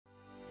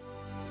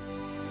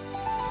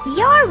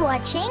You're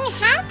watching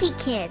Happy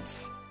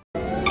Kids. I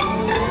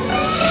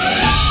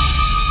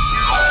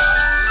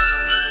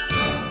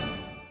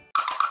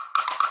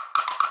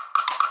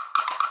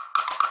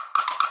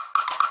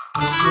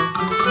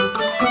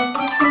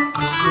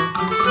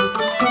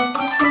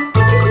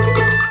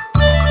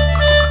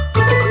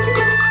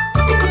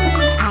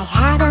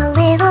had a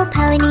little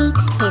pony,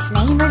 his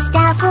name was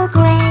Dapple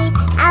Gray.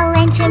 I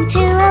lent him to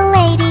a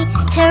lady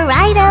to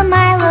ride a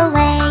mile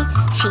away.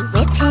 She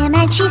whipped him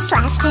and she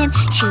slashed him,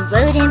 she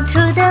rode him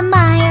through the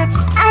mire.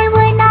 I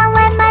would not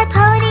let my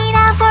pony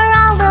down for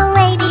all the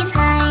ladies'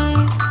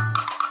 hire.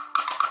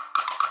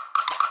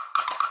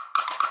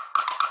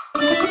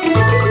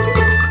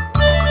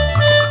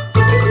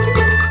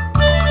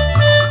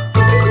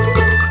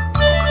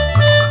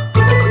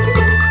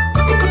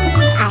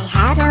 I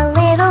had a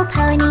little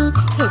pony,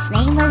 his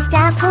name was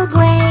Dapple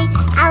Gray.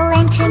 I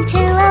lent him to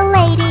a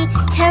lady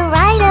to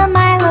ride a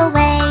mile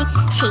away.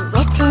 She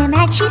whipped him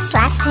and she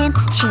slashed him,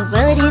 she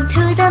rode him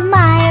through the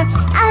mire.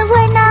 I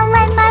would not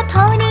let my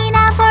pony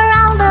down for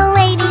all the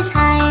ladies'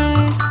 hire.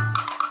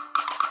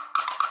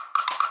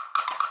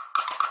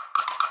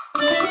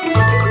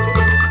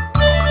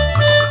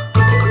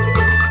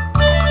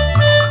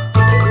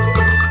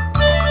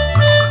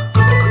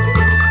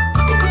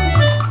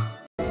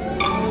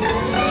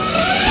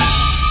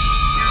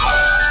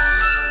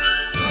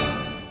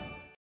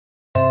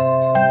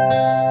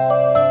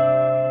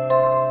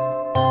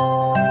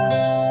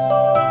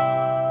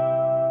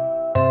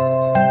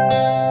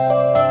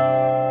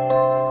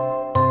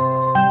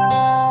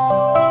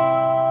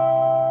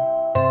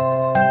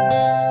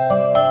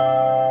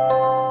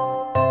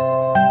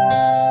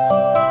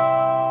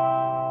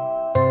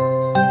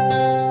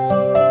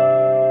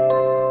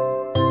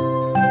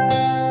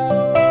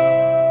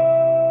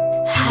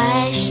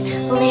 Hush,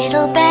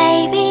 little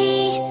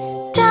baby,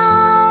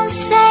 don't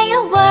say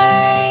a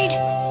word.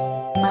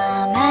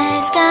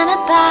 Mama's gonna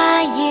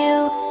buy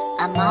you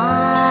a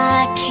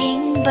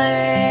mockingbird.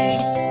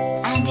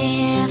 And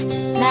if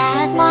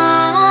that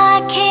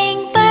mockingbird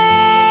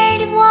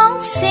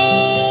won't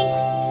sing,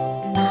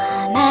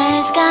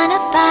 Mama's gonna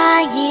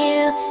buy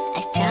you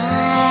a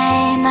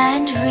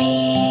diamond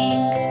ring.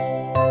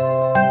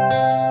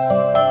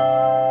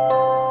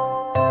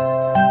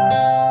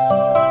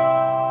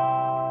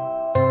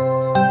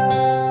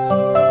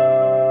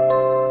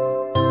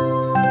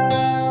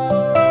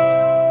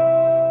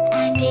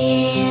 And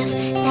if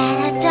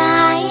that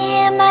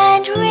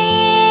diamond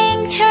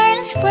ring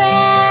turns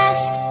brass,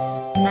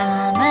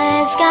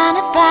 Mama's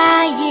gonna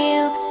buy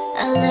you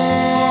a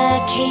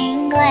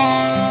looking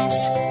glass.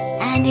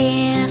 And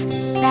if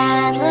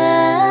that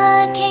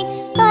looking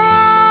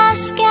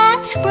glass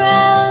gets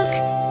broke,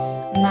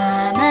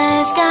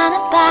 Mama's gonna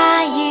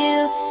buy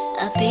you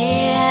a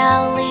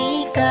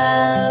billy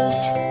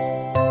goat.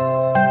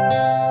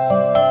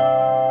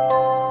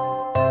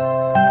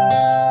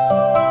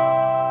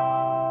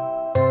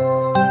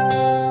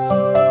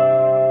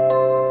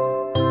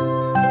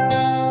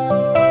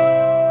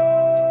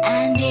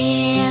 And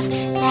if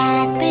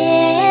that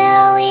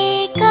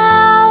billy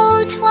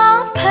goat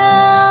won't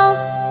pull,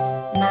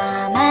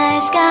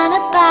 Mama's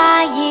gonna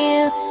buy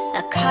you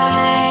a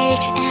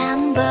cart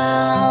and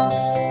bull.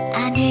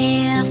 And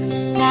if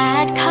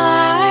that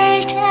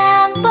cart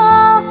and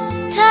bull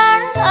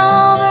turn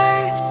over,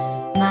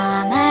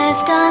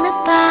 Mama's gonna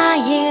buy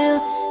you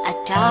a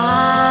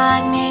dog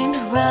named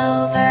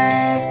Rover.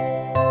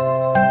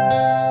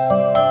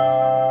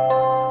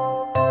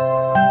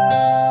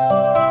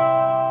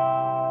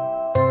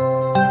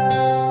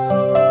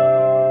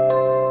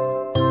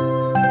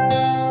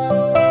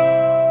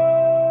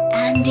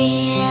 And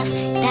if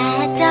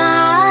that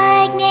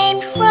dog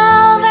named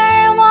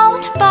Rover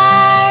won't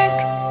bark,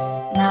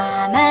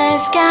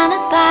 Mama's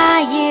gonna buy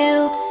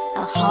you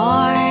a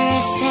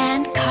horse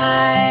and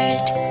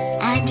cart.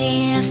 And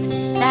if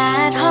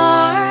that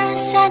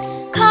horse and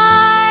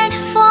cart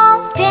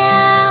fall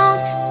down,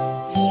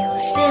 you'll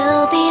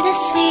still be the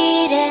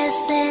sweetest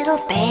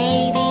little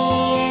baby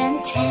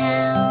in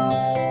town.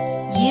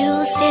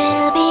 You'll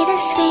still be the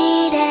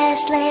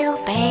sweetest little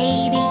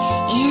baby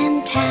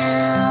in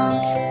town.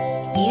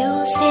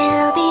 You'll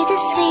still be the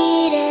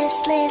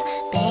sweetest little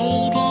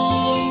baby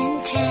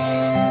in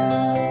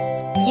town.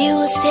 You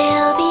will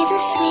still be the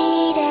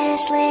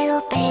sweetest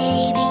little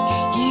baby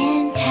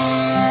in town.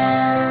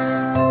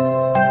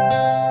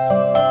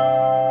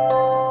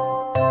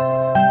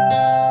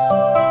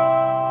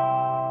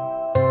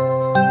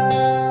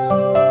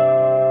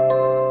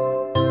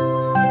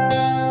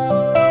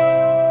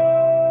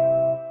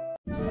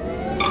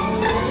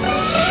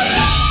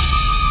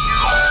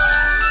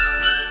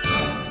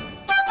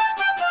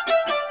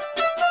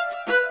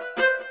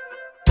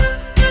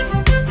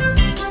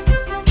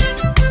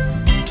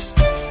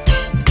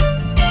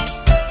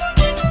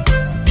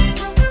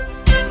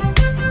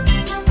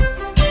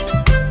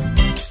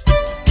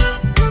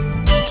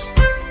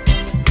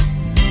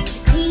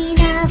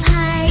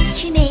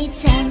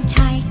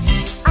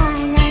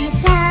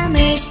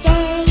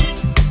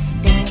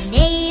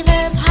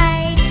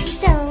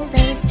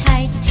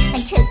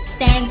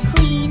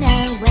 Clean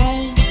away.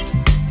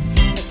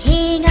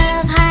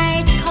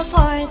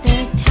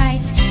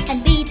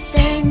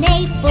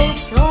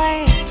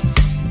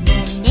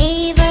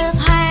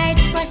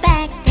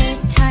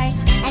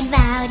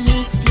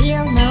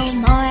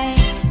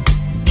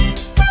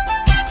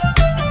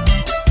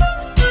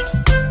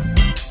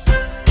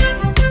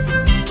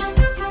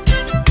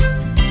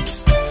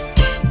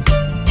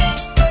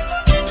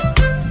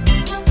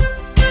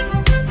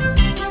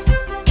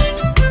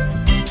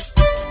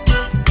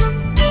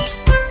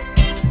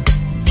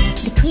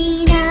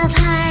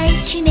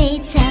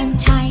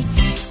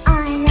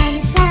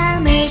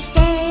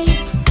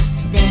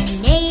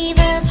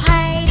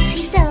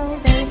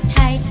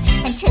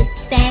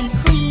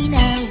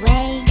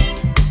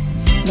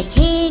 The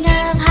king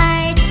of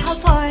hearts called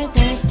for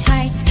the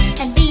tarts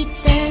and beat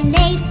the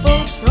knave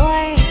full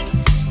sore.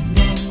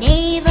 The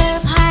knave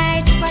of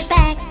hearts brought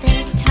back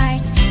the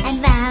tarts and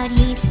vowed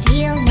he'd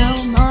steal no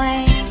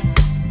more.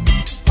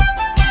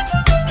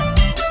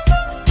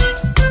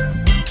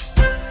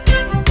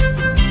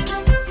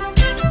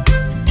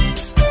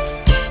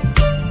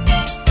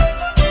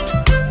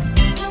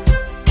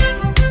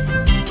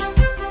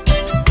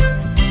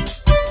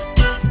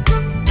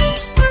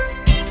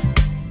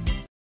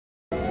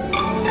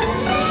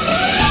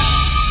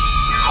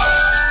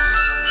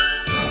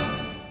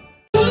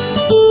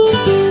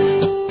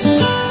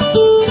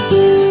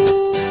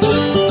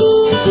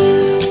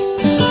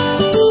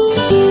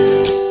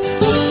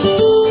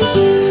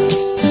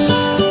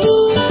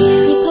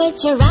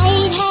 Your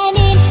right hand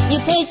in, you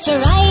put your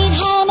right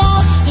hand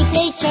out. You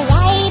put your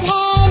right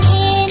hand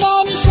in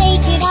and you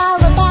shake it all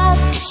about.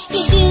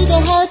 You do the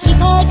hokey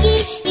pokey,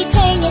 you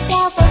turn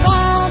yourself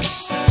around.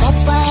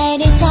 That's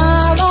what it's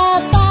all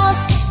about.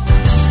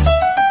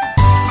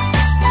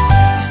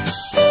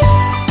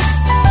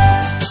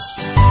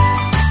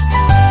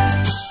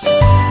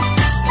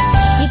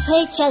 You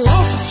put your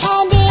left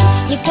hand in,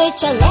 you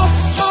put your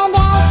left hand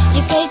out.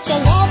 You put your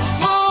left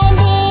hand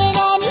in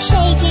and you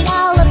shake it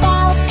all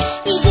about.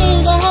 You do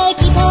the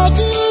hokey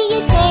pokey, you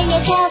turn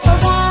yourself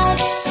around.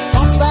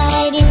 That's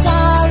what it's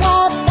all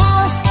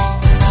about.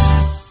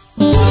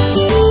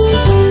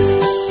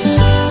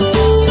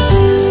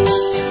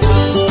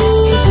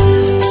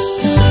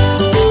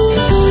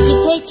 You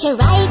put your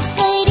right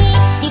foot in,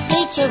 you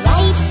put your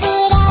right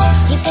foot out.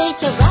 You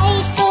put your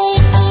right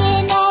foot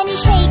in and you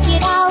shake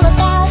it all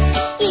about.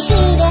 You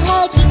do the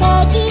hokey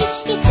pokey,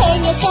 you turn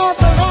yourself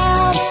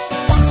around.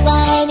 That's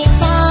what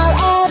it's all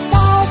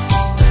about.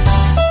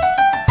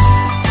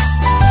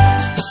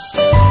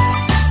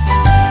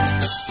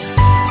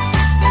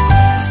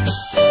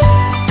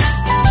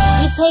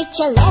 You put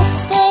your left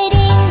foot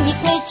in, you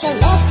put your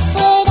left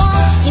foot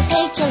out. You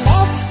put your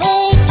left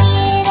foot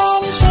in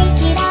and you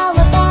shake it all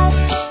about.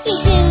 You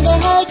do the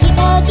hokey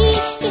pokey,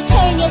 you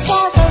turn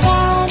yourself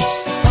around.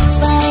 That's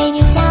what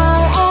it's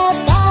all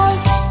about.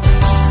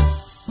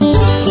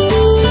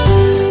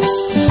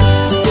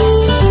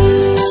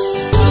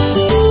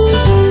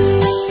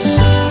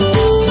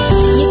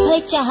 You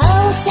put your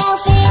whole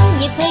self in,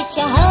 you put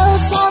your whole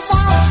self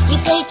out. You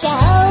put your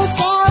whole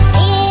self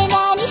in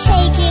and you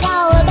shake it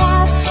all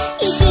about.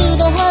 You do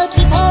the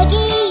hokey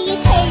pokey, you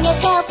turn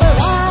yourself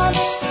around.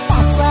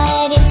 That's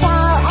what it's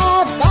all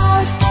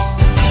about.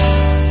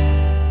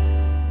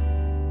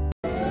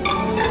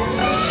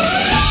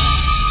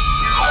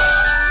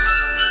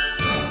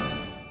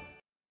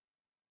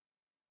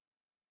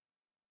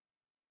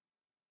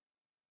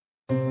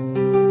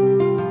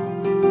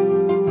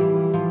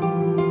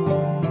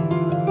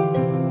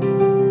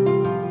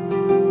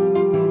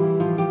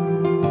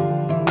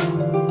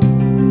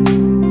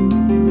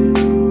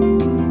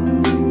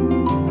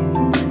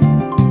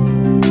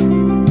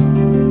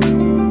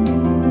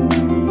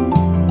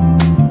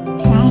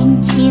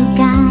 Thank you,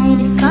 God,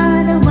 for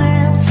the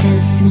world so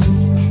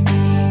sweet.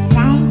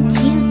 Thank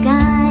you,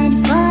 God,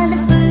 for the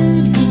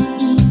food we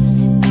eat.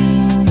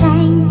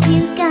 Thank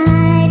you,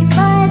 God,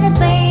 for the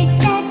birds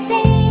that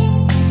sing.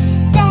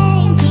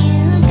 Thank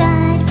you,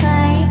 God,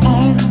 for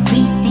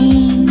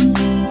everything.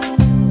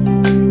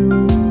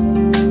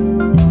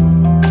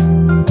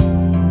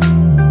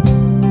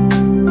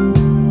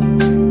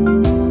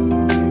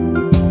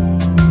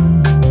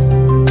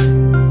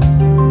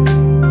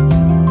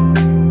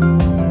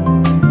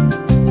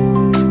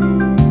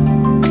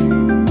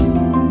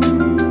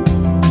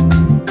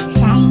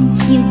 Thank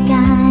you,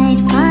 God,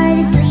 for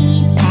the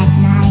sleep at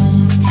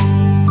night.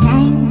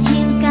 Thank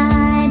you,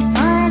 God,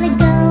 for the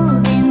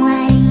golden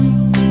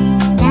light.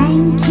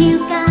 Thank you,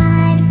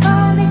 God,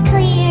 for the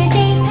clear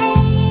day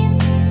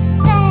pains.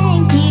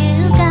 Thank you,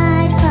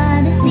 God, for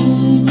the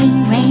singing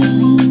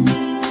rains.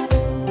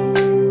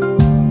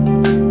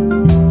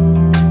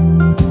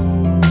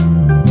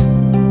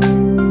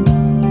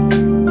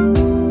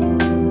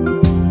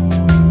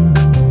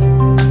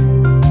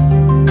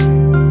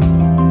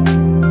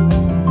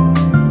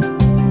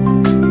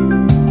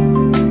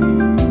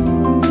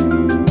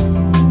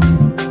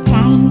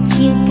 Thank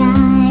you,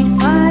 God,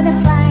 for the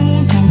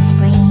flowers in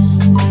spring,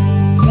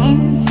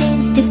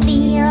 senses to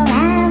feel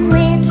and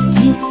lips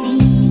to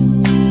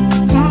sing.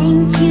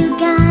 Thank you,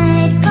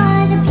 God, for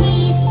the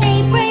peace they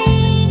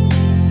bring.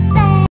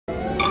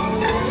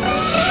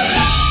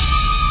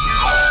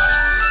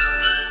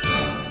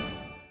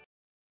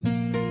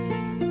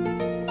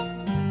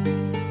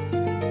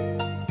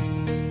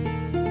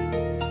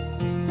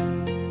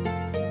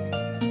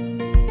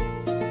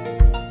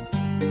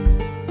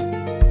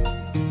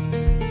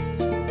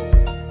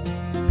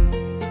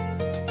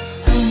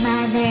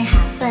 Mother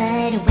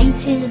Hubbard went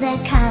to the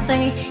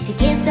cupboard to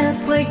give the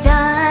poor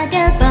dog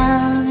a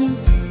bone.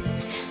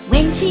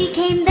 When she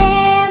came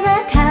there,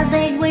 the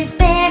cupboard was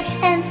bare,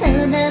 and so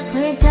the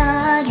poor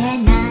dog had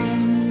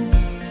none.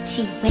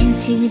 She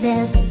went to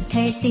the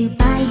baker's to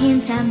buy him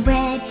some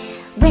bread.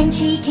 When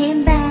she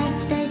came back,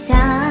 the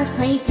dog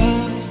played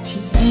dead. She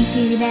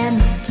to the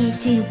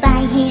market to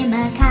buy him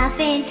a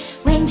coffin.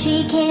 When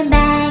she came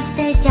back,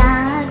 the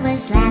dog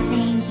was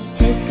laughing.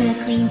 Took a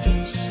clean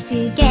dish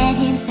to get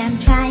him some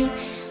tripe.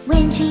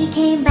 When she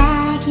came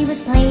back, he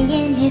was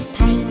playing his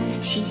pipe.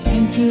 She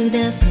went to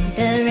the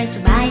fruiterer's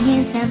to buy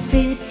him some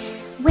fruit.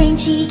 When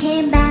she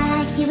came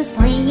back, he was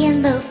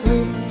playing the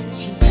flute.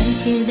 She went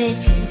to the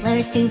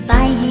tailor's to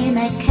buy him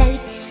a coat.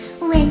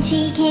 When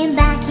she came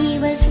back, he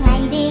was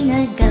riding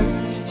a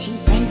goat. She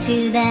went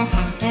to the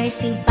hatter's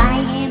to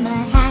buy him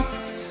a hat.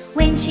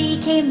 When she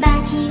came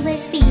back, he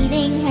was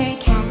feeding her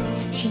cat.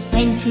 She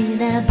went to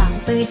the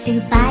barber's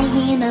to buy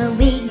him a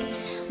wig.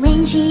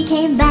 When she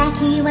came back,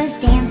 he was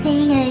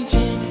dancing a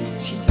jig.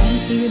 She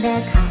went to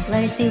the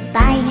cobbler's to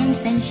buy him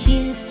some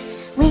shoes.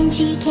 When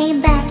she came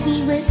back,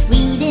 he was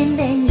reading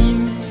the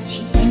news.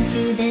 She went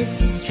to the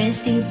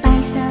seamstress to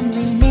buy some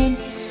linen.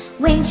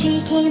 When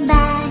she came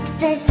back,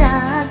 the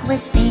dog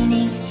was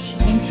spinning. She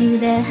went to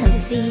the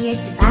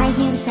hosier's to buy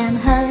him some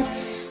hose.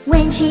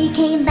 When she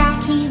came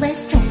back, he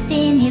was dressed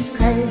in his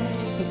clothes.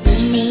 The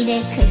dame made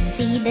a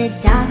curtsy, the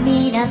dog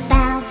made a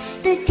bow.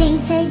 The dame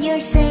said, "Your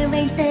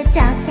servant," the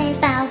dog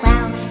said, "Bow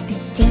wow." The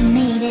dame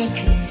made a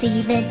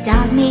curtsy, the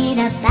dog made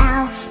a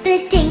bow.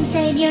 The dame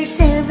said, "Your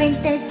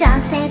servant," the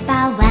dog said,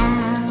 "Bow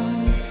wow."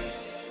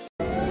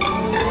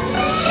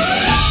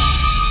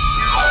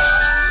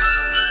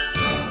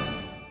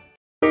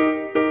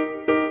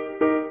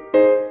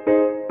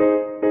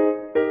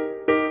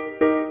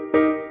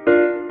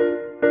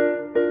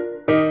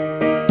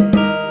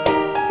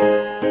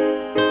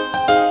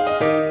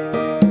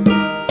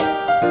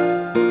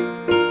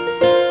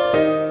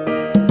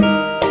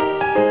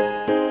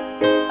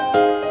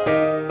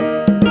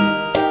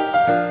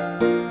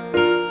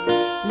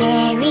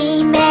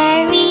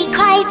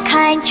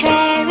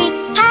 Contrary,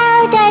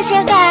 how does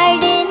your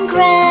garden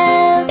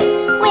grow?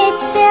 With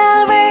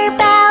silver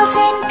bells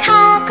and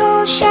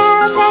cockle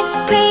shells and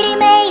pretty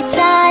maids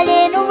all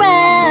in a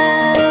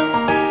row.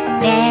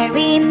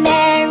 Very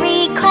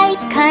merry,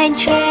 quite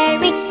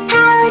contrary,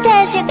 how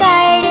does your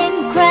garden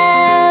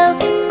grow?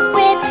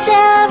 With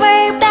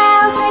silver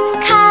bells and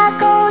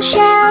cockle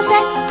shells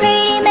and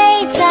pretty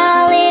maids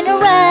all in a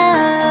row.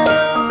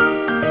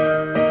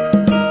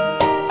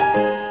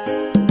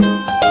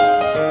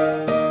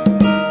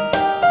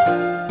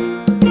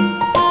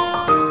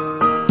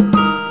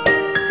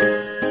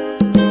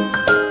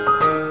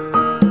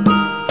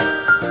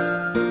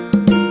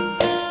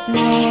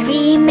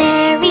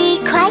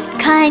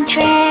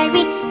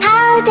 Contrary,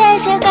 how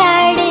does your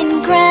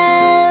garden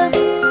grow?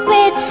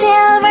 With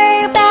silver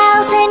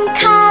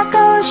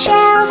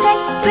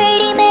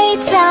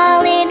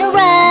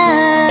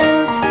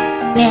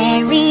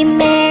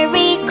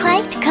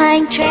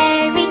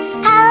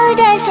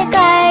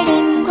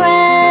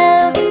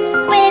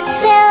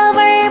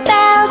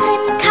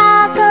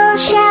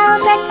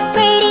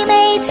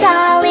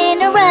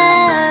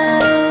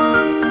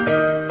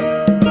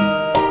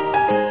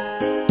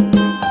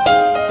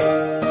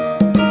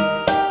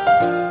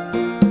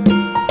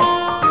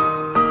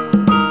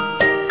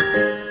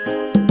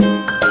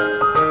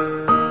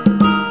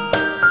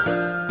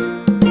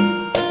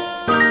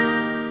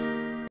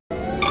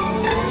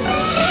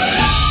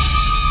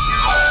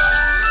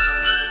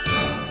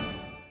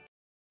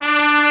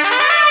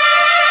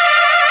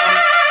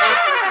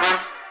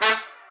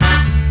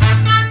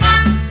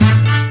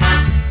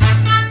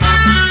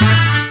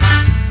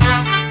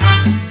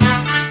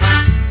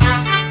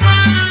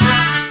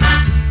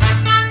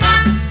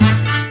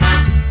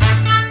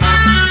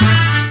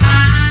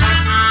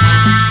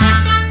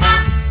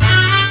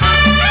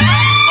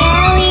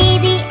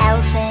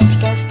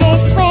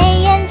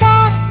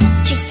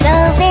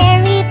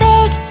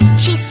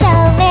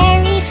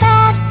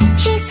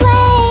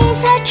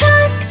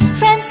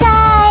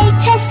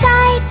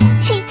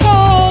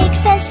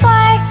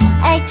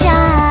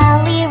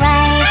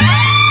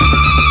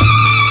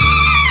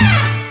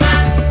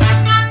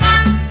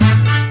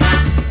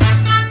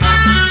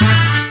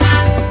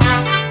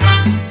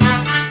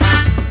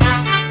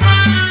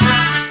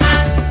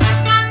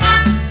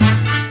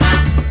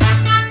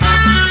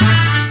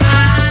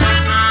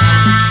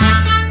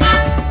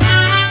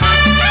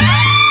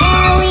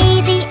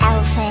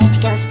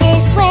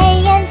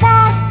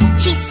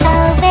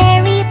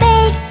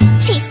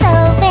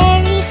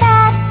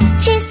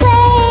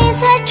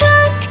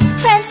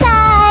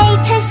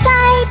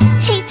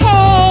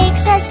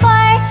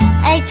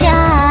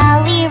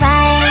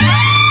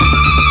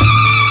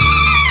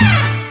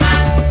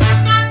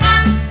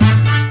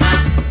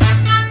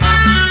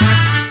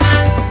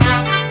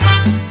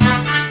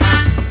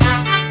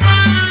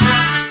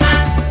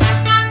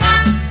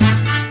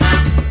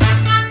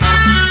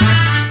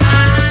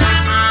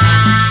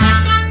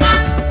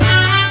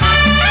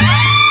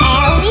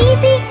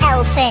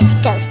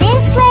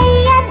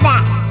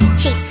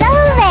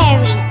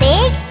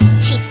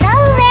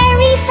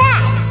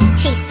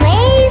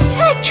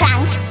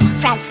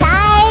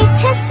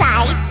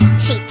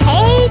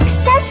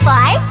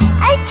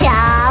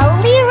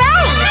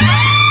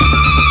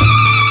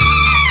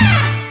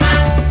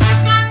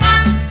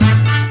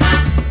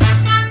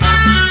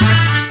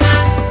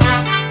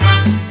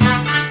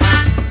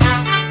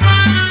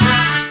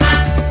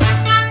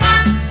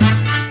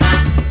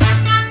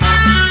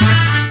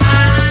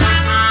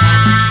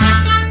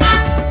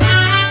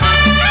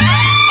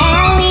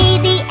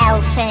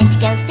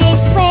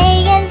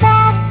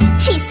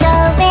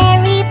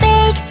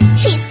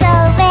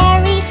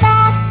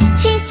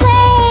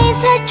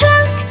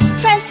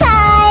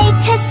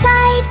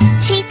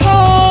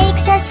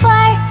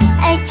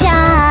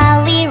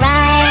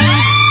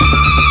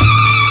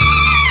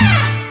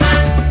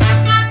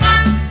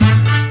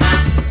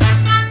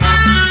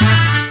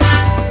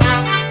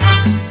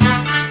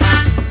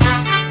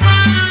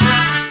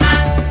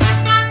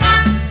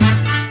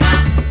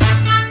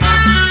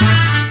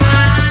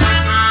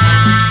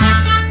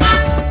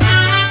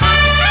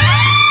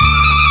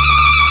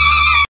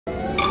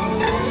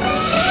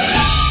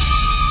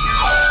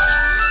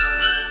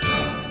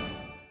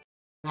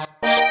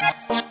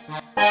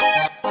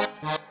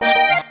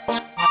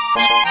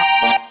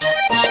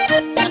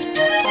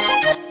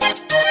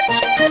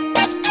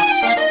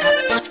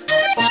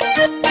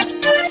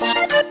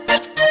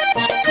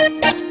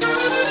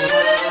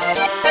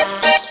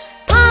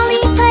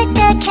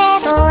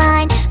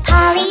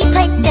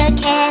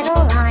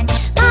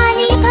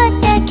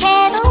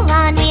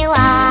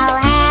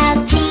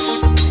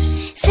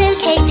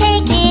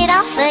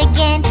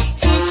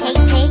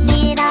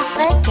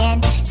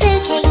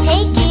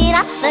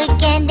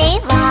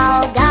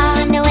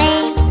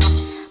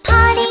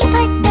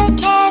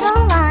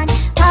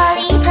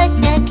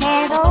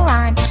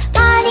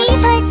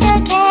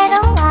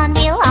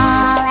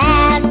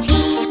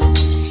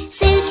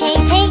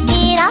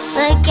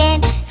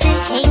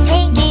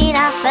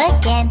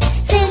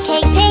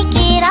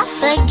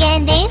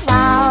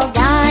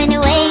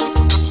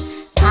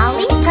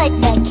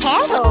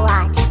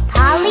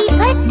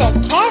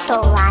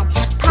kettle on.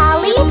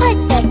 Polly, put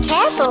the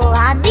kettle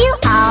on. We'll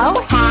all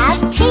have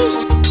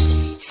tea.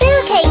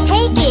 CK,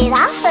 take it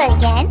off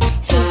again.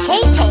 CK,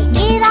 take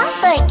it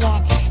off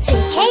again.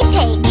 CK,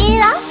 take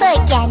it off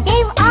again.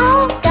 They've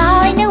all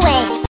gone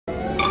away.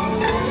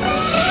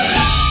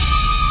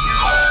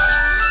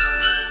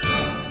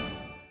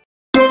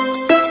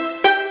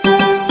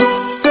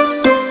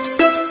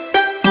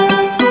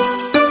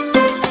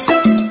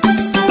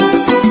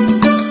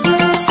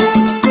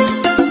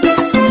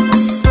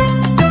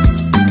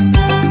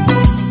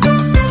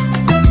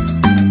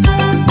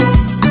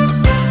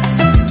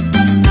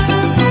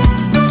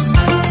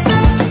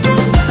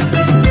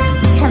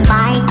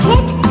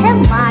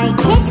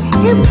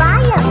 To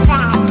buy a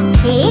fat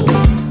pig.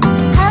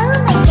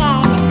 Home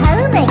again,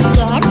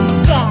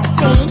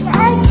 dancing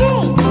a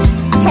jig.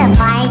 To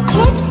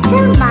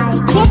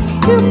market,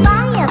 to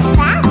buy a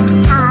fat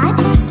cod.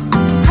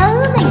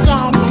 Home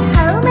again,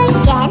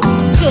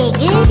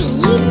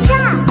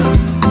 jiggity-jog.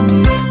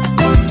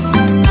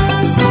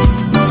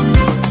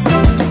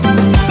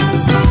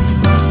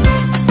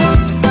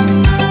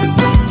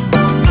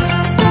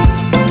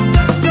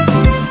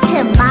 To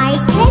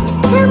market,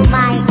 to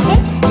buy a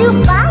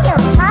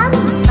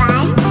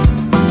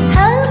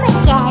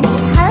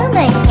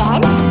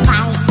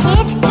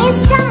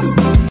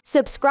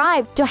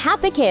Subscribe to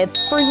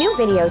HappyKids for new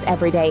videos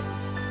every day.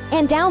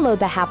 And download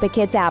the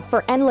HappyKids app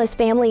for endless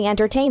family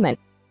entertainment.